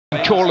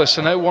call us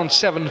on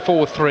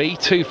 01743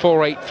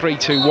 248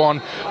 321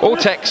 or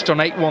text on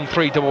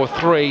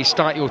 81333.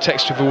 Start your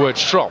text with the word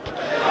 "strop."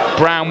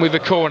 Brown with a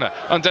corner.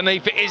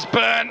 Underneath it is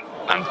Byrne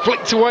and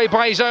flicked away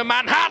by his own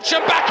man. Hatch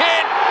and back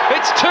in.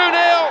 It's 2-0.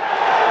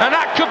 And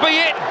that could be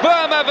it.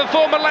 Verma, the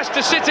former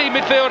Leicester City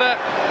midfielder,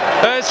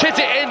 has hit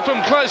it in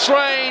from close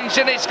range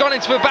and it's gone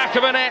into the back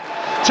of the net.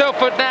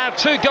 Telford now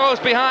 2 goals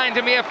behind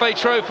in the FA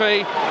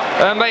Trophy,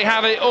 and they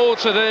have it all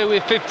to do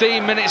with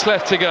 15 minutes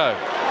left to go.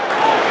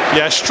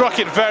 Yeah, struck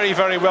it very,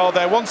 very well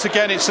there. Once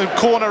again, it's a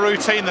corner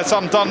routine that's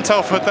undone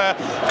Telford there.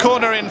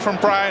 Corner in from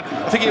Brown.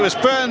 I think it was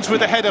Burns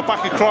with a header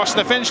back across, and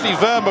eventually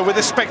Verma with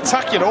a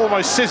spectacular,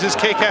 almost scissors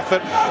kick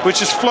effort, which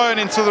has flown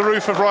into the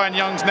roof of Ryan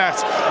Young's net.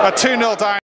 A 2-0 down.